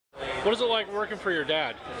What is it like working for your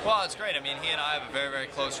dad? Well, it's great. I mean, he and I have a very, very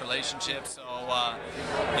close relationship, so,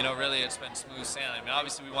 you know, really it's been smooth sailing. I mean,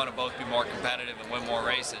 obviously we want to both be more competitive and win more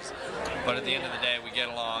races, but at the end of the day, we get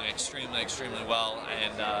along extremely, extremely well,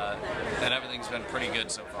 and everything's been pretty good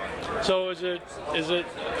so far. So is it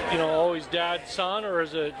you know, always dad, son, or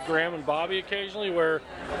is it Graham and Bobby occasionally where,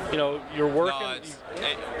 you know, you're working?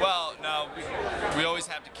 No, we always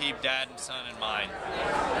have to keep dad and son in mind,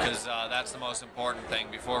 because that's the most important thing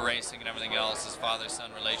before racing and everything else. Is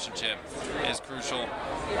father-son relationship is crucial.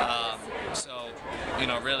 So, you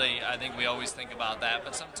know, really, I think we always think about that.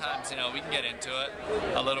 But sometimes, you know, we can get into it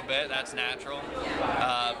a little bit. That's natural.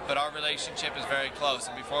 But our relationship is very close.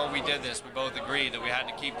 And before we did this, we both agreed that we had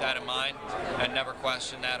to keep that in mind and never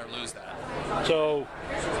question that or lose that. So,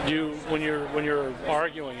 when you're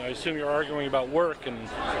arguing, I assume you're arguing about work and.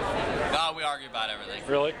 No, we argue about everything.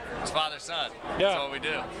 Really? It's father-son. Yeah. That's what we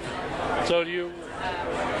do. So do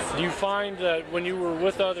you find that when you were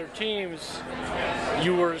with other teams,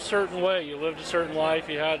 you were a certain way, you lived a certain life,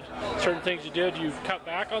 you had certain things you did, you cut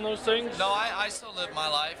back on those things? No, I still live my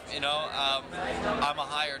life, you know. I'm a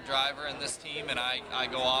hired driver in this team, and I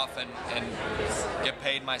go off and get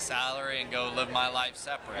paid my salary and go live my life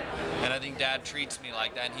separate. And I think Dad treats me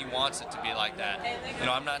like that, and he wants it to be like that. You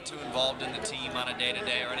know, I'm not too involved in the team on a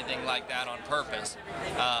day-to-day or anything like that on purpose.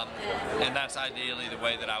 And that's ideally the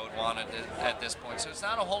way that I would want it at this point. So it's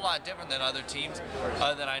not a whole lot different than other teams,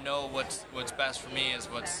 other than I know what's best for me is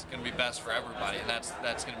what's going to be best for everybody, and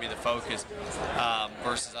that's going to be the focus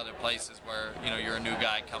versus other places where, you know, you're a new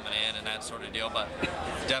guy coming in and that sort of deal. But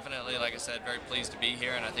definitely, like I said, very pleased to be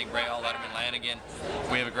here, and I think Rahal Letterman Lanigan,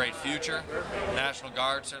 we have a great future. National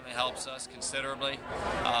Guard certainly helps us considerably,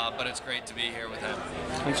 but it's great to be here with him.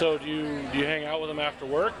 And so do you hang out with him after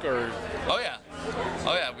work, or? Oh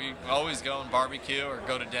yeah, we always go and barbecue or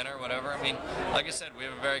go to dinner, whatever. I mean, like I said, we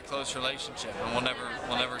have a very close relationship, and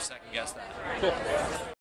we'll never second guess that. Cool.